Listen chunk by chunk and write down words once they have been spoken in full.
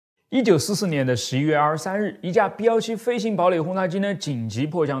1944年的11月23日，一架 B-17飞行堡垒轰炸机呢紧急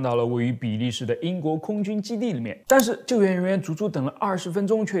迫降到了位于比利时的英国空军基地里面，但是救援人员足足等了20分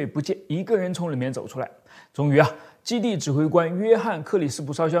钟，却不见一个人从里面走出来。终于基地指挥官约翰·克里斯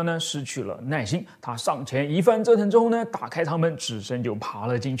普少校呢失去了耐心，他上前一番折腾之后呢，打开舱门，只身就爬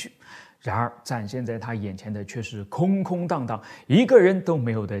了进去。然而展现在他眼前的却是空空荡荡，一个人都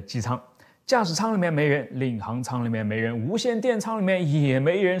没有的机舱。驾驶舱里面没人，领航舱里面没人，无线电舱里面也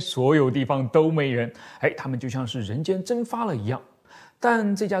没人，所有地方都没人。他们就像是人间蒸发了一样。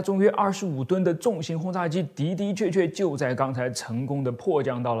但这架重约25吨的重型轰炸机的的确确就在刚才成功的迫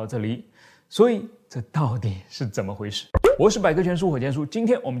降到了这里。所以这到底是怎么回事？我是百科全书火箭叔，今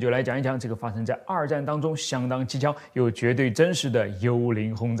天我们就来讲一讲这个发生在2战当中相当蹊跷又绝对真实的幽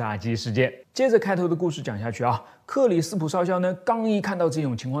灵轰炸机事件。接着开头的故事讲下去克里斯普少校呢，刚一看到这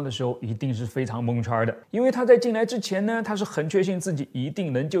种情况的时候，一定是非常蒙圈的，因为他在进来之前呢，他是很确信自己一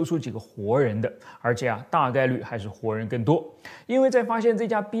定能救出几个活人的，而且大概率还是活人更多。因为在发现这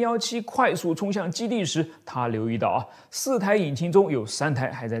架 B-17快速冲向基地时，他留意到4台引擎中有3台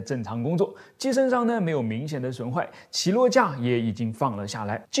还在正常工作，机身上呢没有明显的损坏，起落架也已经放了下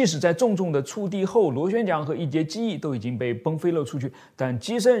来，即使在重重的触地后，螺旋桨和一节机翼都已经被崩飞了出去，但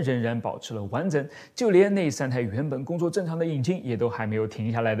机身仍然保持了完整，就连那3台原本工作正常的引擎也都还没有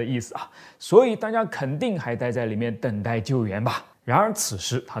停下来的意思所以大家肯定还待在里面等待救援吧。然而此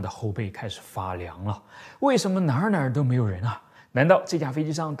时他的后背开始发凉了，为什么哪儿都没有人难道这架飞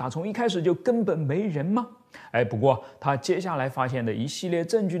机上打从一开始就根本没人吗？不过他接下来发现的一系列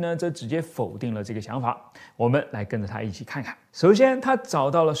证据呢，则直接否定了这个想法。我们来跟着他一起看看。首先，他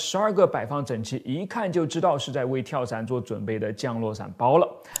找到了12个摆放整齐，一看就知道是在为跳伞做准备的降落伞包了，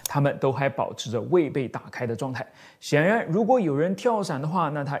它们都还保持着未被打开的状态。显然，如果有人跳伞的话，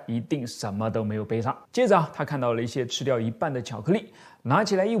那他一定什么都没有背上。接着他看到了一些吃掉一半的巧克力，拿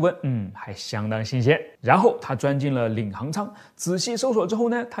起来一闻，还相当新鲜。然后他钻进了领航舱，仔细搜索之后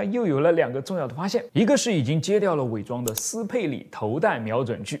呢，他又有了2个重要的发现，一个是已经揭掉了伪装的斯佩里投弹瞄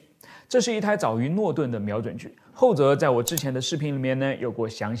准具，这是一台早于诺顿的瞄准具，后者在我之前的视频里面呢有过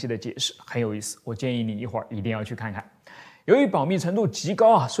详细的解释，很有意思，我建议你一会儿一定要去看看。由于保密程度极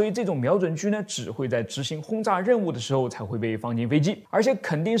高所以这种瞄准具呢只会在执行轰炸任务的时候才会被放进飞机，而且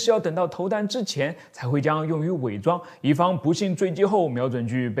肯定是要等到投弹之前才会将用于伪装，以防不幸坠机后瞄准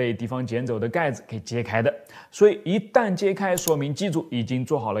具被敌方捡走的盖子给揭开的。所以一旦揭开，说明机组已经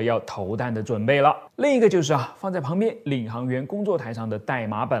做好了要投弹的准备了。另一个就是放在旁边领航员工作台上的代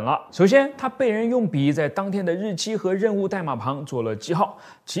码本了。首先他被人用笔在当天的日期和任务代码旁做了记号，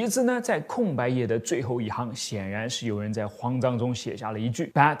其次呢，在空白页的最后一行，显然是有人在慌张中写下了一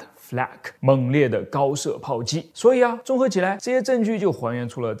句 Bad Flak 猛烈的高射炮击。所以综合起来，这些证据就还原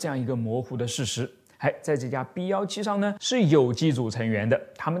出了这样一个模糊的事实。在这架 B-17上呢是有机组成员的，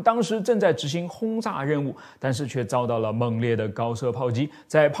他们当时正在执行轰炸任务，但是却遭到了猛烈的高射炮击。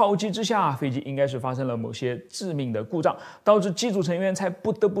在炮击之下，飞机应该是发生了某些致命的故障，导致机组成员才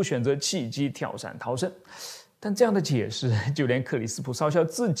不得不选择弃机跳伞逃生。但这样的解释，就连克里斯普少校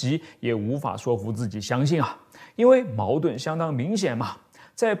自己也无法说服自己相信因为矛盾相当明显嘛。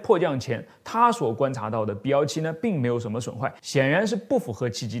在迫降前，他所观察到的 B-17呢，并没有什么损坏，显然是不符合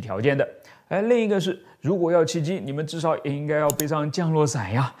弃机条件的。另一个是，如果要弃机，你们至少也应该要背上降落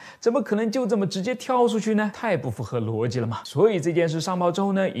伞呀，怎么可能就这么直接跳出去呢？太不符合逻辑了嘛！所以这件事上报之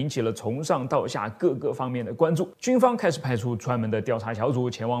后呢，引起了从上到下各个方面的关注。军方开始派出专门的调查小组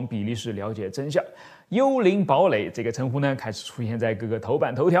前往比利时了解真相。幽灵堡垒这个称呼呢，开始出现在各个头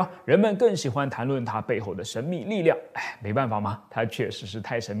版头条，人们更喜欢谈论它背后的神秘力量。没办法嘛，它确实是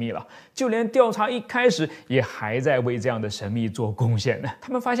太神秘了，就连调查一开始也还在为这样的神秘做贡献呢。他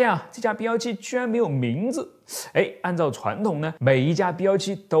们发现这架 B-17居然没有名字。按照传统呢，每一架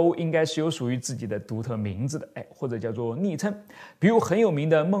B-17都应该是有属于自己的独特名字的，或者叫做昵称，比如很有名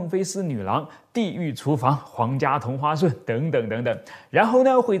的孟菲斯女郎、地狱厨房、皇家同花顺等等等等。然后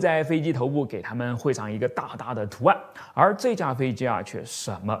呢，会在飞机头部给他们绘上一个大大的图案，而这架飞机却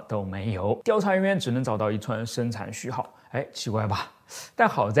什么都没有。调查人员只能找到一串生产序号，奇怪吧？但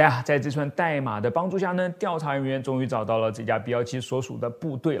好在在这串代码的帮助下呢，调查人员终于找到了这架 B-17所属的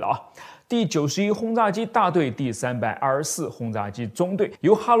部队了第91轰炸机大队第324轰炸机中队，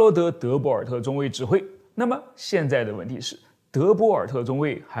由哈罗德·德波尔特中尉指挥。那么现在的问题是，德波尔特中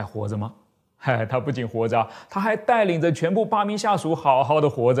尉还活着吗？他不仅活着，他还带领着全部8名下属好好的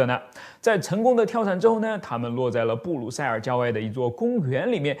活着呢。在成功的跳伞之后呢，他们落在了布鲁塞尔郊外的一座公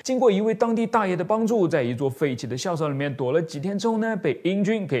园里面。经过一位当地大爷的帮助，在一座废弃的校舍里面躲了几天之后呢，被英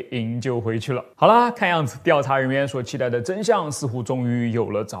军给营救回去了。好啦，看样子调查人员所期待的真相似乎终于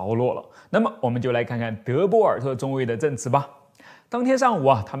有了着落了。那么我们就来看看德波尔特中尉的证词吧。当天上午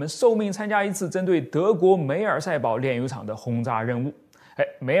啊，他们受命参加一次针对德国梅尔赛堡炼油厂的轰炸任务。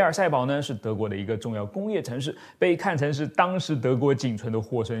梅尔赛堡呢是德国的一个重要工业城市，被看成是当时德国仅存的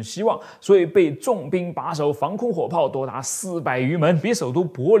获胜希望，所以被重兵把守，防空火炮多达400余门，比首都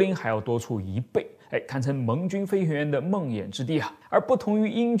柏林还要多出1倍。堪称盟军飞行员的梦魇之地啊！而不同于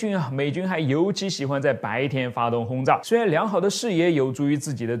英军啊，美军还尤其喜欢在白天发动轰炸。虽然良好的视野有助于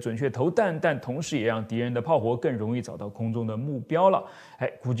自己的准确投弹，但同时也让敌人的炮火更容易找到空中的目标了。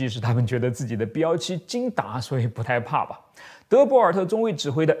估计是他们觉得自己的 B-17精打，所以不太怕吧。德博尔特中尉指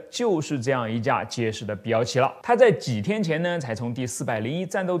挥的就是这样一架结实的 B-17了。他在几天前呢才从第401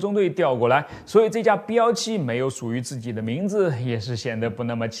战斗中队调过来，所以这架 B-17没有属于自己的名字，也是显得不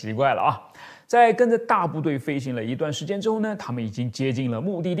那么奇怪了啊。在跟着大部队飞行了一段时间之后呢，他们已经接近了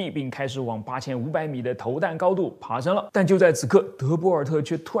目的地，并开始往8500米的投弹高度爬升了。但就在此刻，德博尔特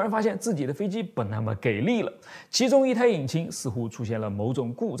却突然发现自己的飞机不那么给力了，其中一台引擎似乎出现了某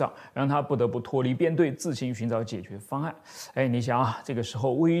种故障，让他不得不脱离编队，自行寻找解决方案。你想啊，这个时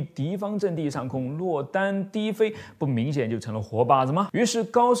候位于敌方阵地上空落单低飞，不明显就成了活靶子吗？于是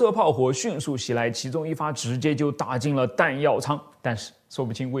高射炮火迅速袭来，其中一发直接就打进了弹药舱，但是说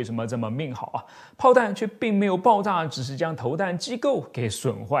不清为什么这么命好啊，炮弹却并没有爆炸，只是将投弹机构给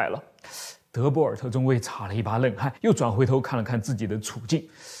损坏了。德博尔特中尉擦了一把冷汗，又转回头看了看自己的处境。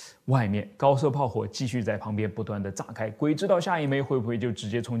外面高射炮火继续在旁边不断的炸开，鬼知道下一枚会不会就直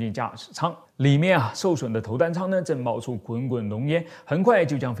接冲进驾驶舱。里面啊，受损的投弹舱呢正冒出滚滚浓烟，很快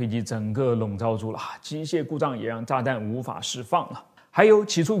就将飞机整个笼罩住了。机械故障也让炸弹无法释放了。还有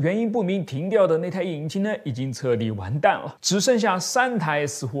起初原因不明停掉的那台引擎呢，已经彻底完蛋了，只剩下3台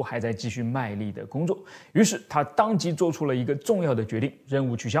似乎还在继续卖力的工作。于是他当即做出了一个重要的决定，任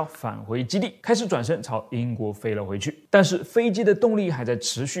务取消，返回基地，开始转身朝英国飞了回去。但是飞机的动力还在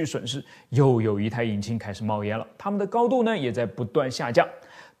持续损失，又有一台引擎开始冒烟了，它们的高度呢也在不断下降。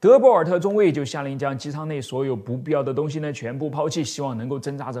德博尔特中尉就下令将机舱内所有不必要的东西呢全部抛弃，希望能够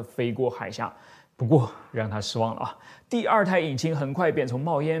挣扎着飞过海峡。不过让他失望了啊！第2台引擎很快便从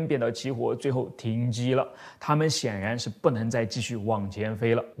冒烟变到起火，最后停机了。他们显然是不能再继续往前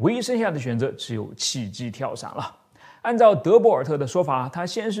飞了，唯一剩下的选择只有弃机跳伞了。按照德博尔特的说法，他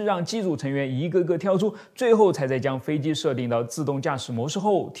先是让机组成员一个个跳出，最后才在将飞机设定到自动驾驶模式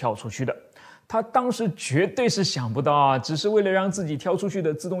后跳出去的。他当时绝对是想不到啊，只是为了让自己跳出去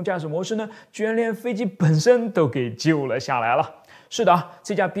的自动驾驶模式呢，居然连飞机本身都给救了下来了。是的啊，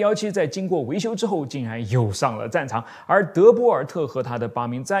这架 B-17在经过维修之后，竟然又上了战场，而德博尔特和他的8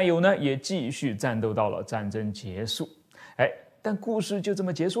名战友呢，也继续战斗到了战争结束。但故事就这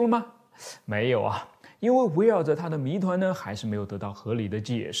么结束了吗？没有啊。因为围绕着他的谜团呢，还是没有得到合理的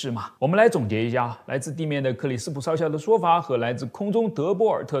解释嘛。我们来总结一下，来自地面的克里斯普少校的说法和来自空中德博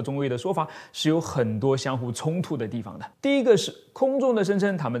尔特中尉的说法是有很多相互冲突的地方的。第一个是空中的声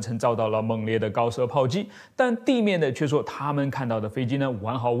称他们曾遭到了猛烈的高射炮击，但地面的却说他们看到的飞机呢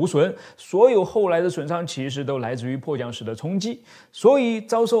完好无损，所有后来的损伤其实都来自于迫降时的冲击。所以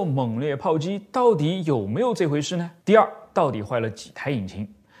遭受猛烈炮击到底有没有这回事呢？第二，到底坏了几台引擎？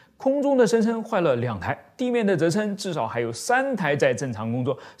空中的声称坏了2台，地面的则称至少还有3台在正常工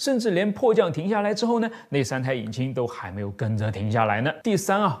作，甚至连迫降停下来之后呢，那3台引擎都还没有跟着停下来呢。第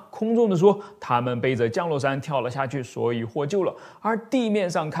三啊，空中的说他们背着降落伞跳了下去，所以获救了，而地面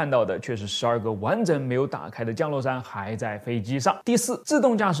上看到的却是12个完整没有打开的降落伞还在飞机上。第四，自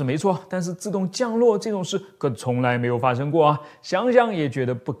动驾驶没错，但是自动降落这种事可从来没有发生过啊，想想也觉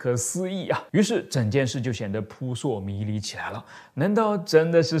得不可思议啊。于是整件事就显得扑朔迷离起来了，难道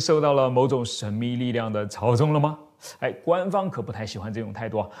真的是受到了某种神秘力量的操纵了吗？官方可不太喜欢这种态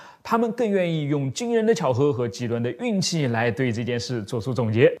度啊，他们更愿意用惊人的巧合和极端的运气来对这件事做出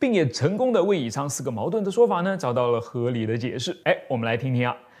总结，并也成功的为以上4个矛盾的说法呢找到了合理的解释。我们来听听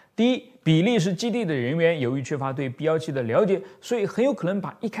啊。第一，比利时基地的人员由于缺乏对 B-17的了解，所以很有可能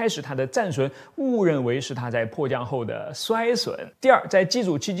把一开始它的战损误认为是它在迫降后的衰损。第二，在机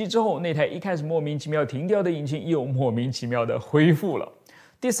组弃机之后，那台一开始莫名其妙停掉的引擎又莫名其妙的恢复了。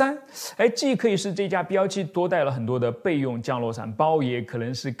第三，既可以是这架 B-17多带了很多的备用降落伞包，也可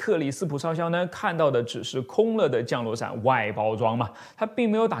能是克里斯普少校呢看到的只是空了的降落伞外包装嘛，他并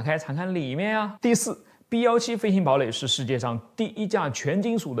没有打开查看里面啊。第四，B-17飞行堡垒是世界上第一架全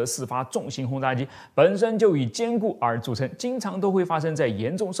金属的4发重型轰炸机，本身就以坚固而著称，经常都会发生在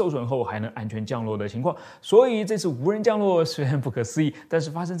严重受损后还能安全降落的情况。所以这次无人降落虽然不可思议，但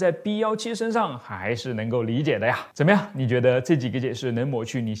是发生在 B-17身上还是能够理解的呀。怎么样？你觉得这几个解释能抹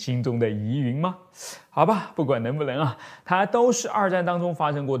去你心中的疑云吗？好吧，不管能不能啊，它都是2战当中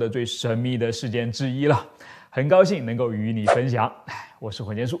发生过的最神秘的事件之一了。很高兴能够与你分享，我是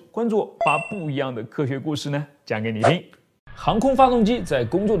火箭叔，关注我，把不一样的科学故事呢讲给你听。航空发动机在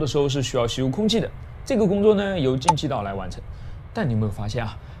工作的时候是需要吸入空气的，这个工作呢由进气道来完成。但你有没有发现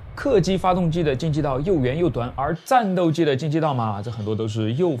啊，客机发动机的进气道又圆又短，而战斗机的进气道嘛，这很多都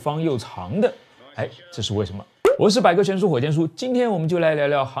是又方又长的。这是为什么？我是百科全书火箭叔，今天我们就来聊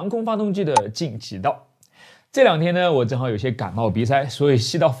聊航空发动机的进气道。这2天呢，我正好有些感冒鼻塞，所以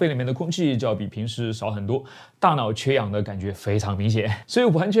吸到肺里面的空气就要比平时少很多，大脑缺氧的感觉非常明显，所以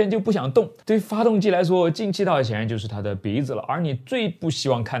完全就不想动。对发动机来说，进气道显然就是它的鼻子了，而你最不希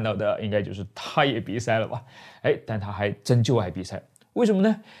望看到的，应该就是它也鼻塞了吧？但它还真就爱鼻塞，为什么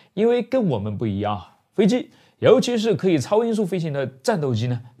呢？因为跟我们不一样，飞机，尤其是可以超音速飞行的战斗机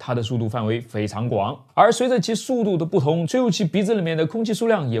呢，它的速度范围非常广，而随着其速度的不同，吹入其鼻子里面的空气数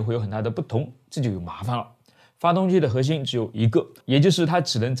量也会有很大的不同，这就有麻烦了。发动机的核心只有一个，也就是它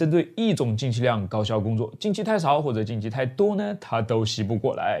只能针对一种进气量高效工作，进气太少或者进气太多呢，它都吸不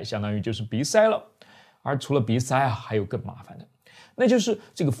过来，相当于就是鼻塞了。而除了鼻塞啊，还有更麻烦的，那就是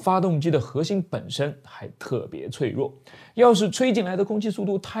这个发动机的核心本身还特别脆弱，要是吹进来的空气速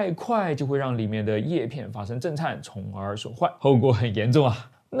度太快，就会让里面的叶片发生震颤，从而损坏，后果很严重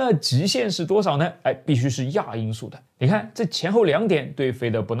啊。那极限是多少呢？必须是亚音速的。你看这前后2点，对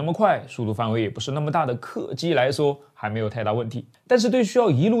飞得不那么快，速度范围也不是那么大的客机来说还没有太大问题，但是对需要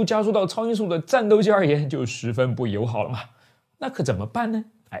一路加速到超音速的战斗机而言就十分不友好了嘛。那可怎么办呢？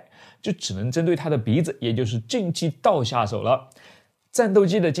就只能针对它的鼻子，也就是进气道下手了。战斗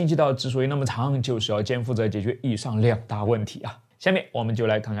机的进气道之所以那么长，就是要肩负着解决以上2大问题啊。下面我们就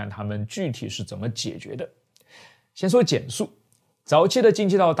来看看它们具体是怎么解决的。先说减速。早期的进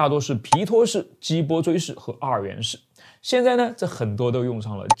气道大多是皮托式、激波锥式和2元式，现在呢，这很多都用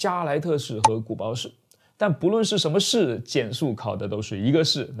上了加莱特式和鼓包式。但不论是什么式，减速考的都是一个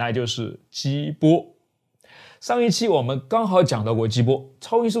式，那就是激波。上一期我们刚好讲到过激波，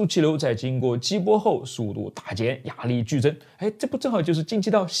超音速气流在经过激波后，速度大减，压力剧增。这不正好就是进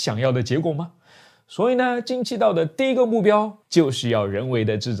气道想要的结果吗？所以呢，进气道的第一个目标就是要人为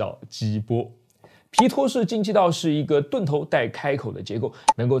的制造激波。皮托式进气道是一个盾头带开口的结构，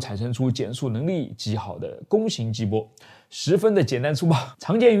能够产生出减速能力极好的弓形激波，十分的简单粗暴，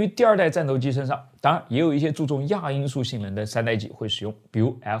常见于第2代战斗机身上。当然，也有一些注重亚音速性能的3代机会使用，比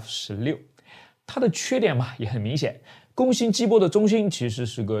如 F-16。它的缺点嘛也很明显，弓形激波的中心其实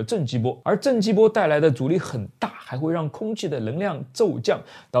是个正激波，而正激波带来的阻力很大，还会让空气的能量骤降，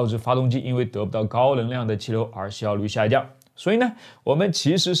导致发动机因为得不到高能量的气流而效率下降。所以呢，我们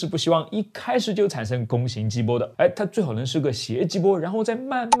其实是不希望一开始就产生弓形激波的，它最好能是个斜激波，然后再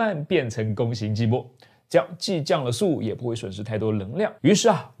慢慢变成弓形激波，这样既降了速，也不会损失太多能量。于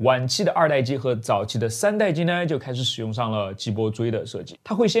是晚期的2代机和早期的3代机呢，就开始使用上了激波锥的设计。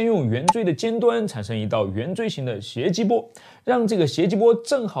它会先用圆锥的尖端产生一道圆锥形的斜激波，让这个斜激波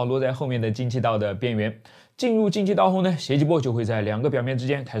正好落在后面的进气道的边缘。进入进气道后呢，斜激波就会在2个表面之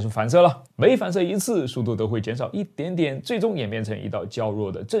间开始反射了，每反射一次，速度都会减少一点点，最终演变成一道较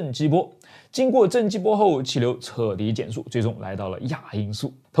弱的正激波。经过正激波后，气流彻底减速，最终来到了亚音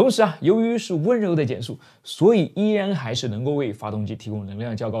速。同时由于是温柔的减速，所以依然还是能够为发动机提供能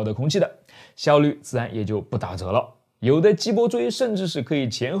量较高的空气的，效率自然也就不打折了。有的激波锥甚至是可以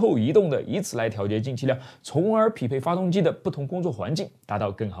前后移动的，以此来调节进气量，从而匹配发动机的不同工作环境，达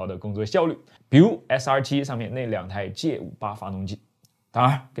到更好的工作效率。比如 SR7 上面那2台 J58 发动机。当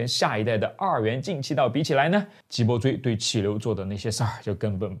然，跟下一代的2元进气道比起来呢，激波锥对气流做的那些事儿就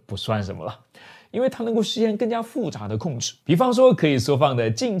根本不算什么了，因为它能够实现更加复杂的控制。比方说可以缩放的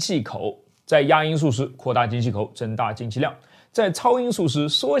进气口，在亚音速时扩大进气口，增大进气量；在超音速时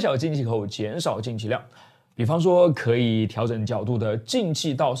缩小进气口，减少进气量。比方说可以调整角度的进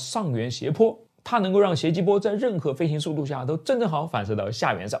气道上缘斜坡，它能够让斜激波在任何飞行速度下都正好反射到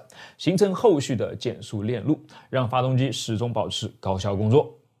下缘上，形成后续的减速链路，让发动机始终保持高效工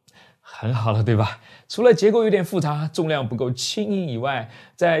作。很好了，对吧？除了结构有点复杂，重量不够轻盈以外，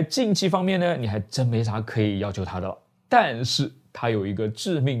在进气方面呢，你还真没啥可以要求它的了。但是它有一个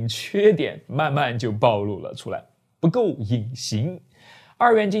致命缺点，慢慢就暴露了出来，不够隐形。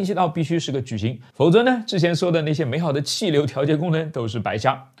2元进气道必须是个矩形，否则呢，之前说的那些美好的气流调节功能都是白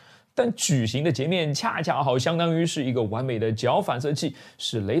瞎。但矩形的截面恰恰好相当于是一个完美的角反射器，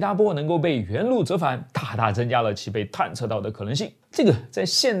使雷达波能够被原路折返，大大增加了其被探测到的可能性。这个在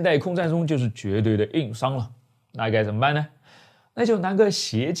现代空战中就是绝对的硬伤了。那该怎么办呢？那就拿个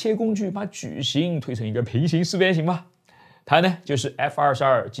斜切工具把矩形推成一个平行四边形吧。它呢就是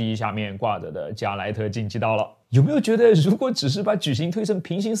F-22 机翼下面挂着的加莱特进气道了。有没有觉得如果只是把矩形推成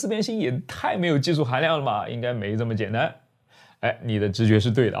平行四边形也太没有技术含量了嘛？应该没这么简单。你的直觉是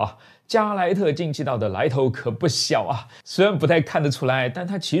对的啊，加莱特进气道的来头可不小啊。虽然不太看得出来，但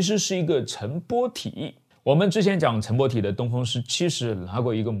它其实是一个沉波体。我们之前讲乘波体的东风17时拿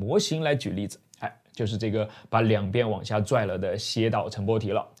过一个模型来举例子，就是这个把两边往下拽了的斜导乘波体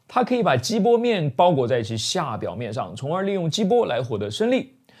了。它可以把激波面包裹在其下表面上，从而利用激波来获得升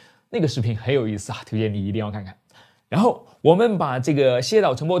力。那个视频很有意思啊，推荐你一定要看看。然后我们把这个斜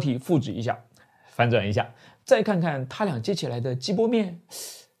导乘波体复制一下，反转一下，再看看它俩接起来的激波面，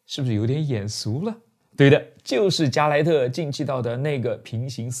是不是有点眼熟了？对的，就是加莱特进气道的那个平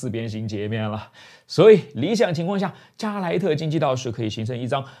行四边形截面了。所以理想情况下，加莱特进气道是可以形成一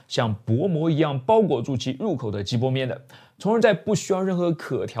张像薄膜一样包裹住其入口的激波面的，从而在不需要任何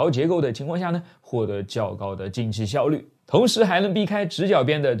可调结构的情况下呢，获得较高的进气效率，同时还能避开直角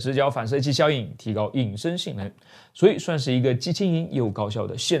边的直角反射器效应，提高隐身性能，所以算是一个既轻盈又高效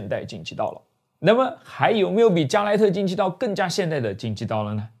的现代进气道了。那么还有没有比加莱特进气道更加现代的进气道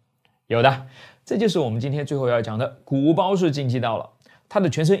了呢？有的，这就是我们今天最后要讲的鼓包式进气道了。它的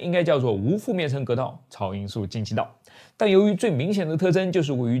全称应该叫做无负面层隔道超音速进气道，但由于最明显的特征就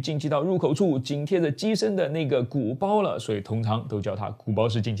是位于进气道入口处紧贴着机身的那个鼓包了，所以通常都叫它鼓包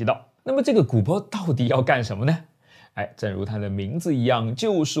式进气道。那么这个鼓包到底要干什么呢？正如它的名字一样，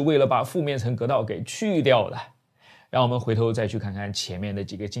就是为了把负面层隔道给去掉的。让我们回头再去看看前面的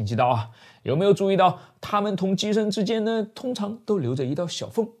几个进气道啊，有没有注意到它们同机身之间呢，通常都留着一道小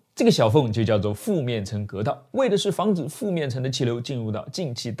缝。这个小缝就叫做负面层隔道，为的是防止负面层的气流进入到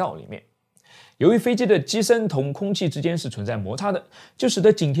进气道里面。由于飞机的机身同空气之间是存在摩擦的，就使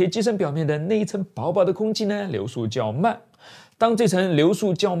得紧贴机身表面的那一层薄薄的空气呢，流速较慢。当这层流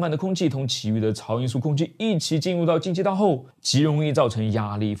速较慢的空气同其余的超音速空气一起进入到进气道后，极容易造成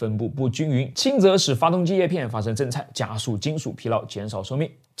压力分布不均匀，轻则使发动机叶片发生震颤，加速金属疲劳，减少寿命；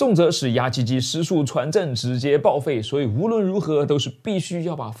重则使压气机失速传震，直接报废。所以无论如何都是必须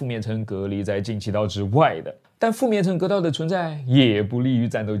要把负面层隔离在进气道之外的。但负面层隔道的存在也不利于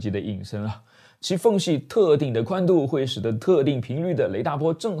战斗机的隐身啊。其缝隙特定的宽度会使得特定频率的雷达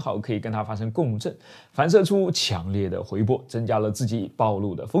波正好可以跟它发生共振，反射出强烈的回波，增加了自己暴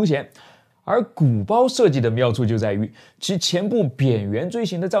露的风险。而鼓包设计的妙处就在于其前部扁圆锥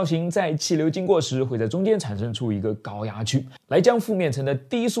形的造型，在气流经过时会在中间产生出一个高压区，来将负面层的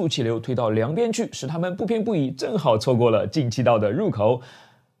低速气流推到两边去，使它们不偏不倚，正好错过了进气道的入口。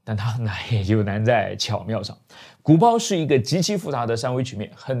但它难也就难在巧妙上，鼓包是一个极其复杂的三维曲面，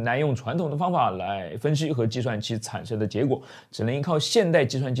很难用传统的方法来分析和计算其产生的结果，只能依靠现代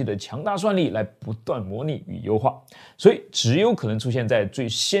计算机的强大算力来不断模拟与优化，所以只有可能出现在最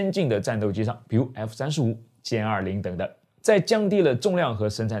先进的战斗机上，比如 F-35、歼20等等，在降低了重量和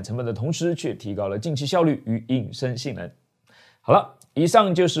生产成本的同时，却提高了进气效率与隐身性能。好了，以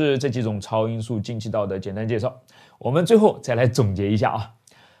上就是这几种超音速进气道的简单介绍，我们最后再来总结一下啊。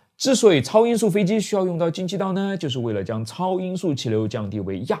之所以超音速飞机需要用到进气道呢，就是为了将超音速气流降低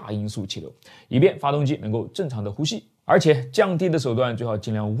为亚音速气流，以便发动机能够正常的呼吸。而且降低的手段最好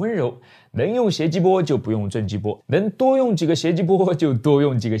尽量温柔，能用斜激波就不用正激波，能多用几个斜激波就多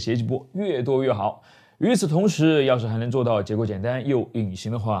用几个斜激波，越多越好。与此同时，要是还能做到结构简单又隐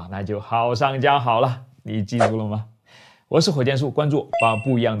形的话，那就好上加好了。你记住了吗？我是火箭叔，关注我，把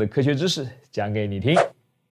不一样的科学知识讲给你听。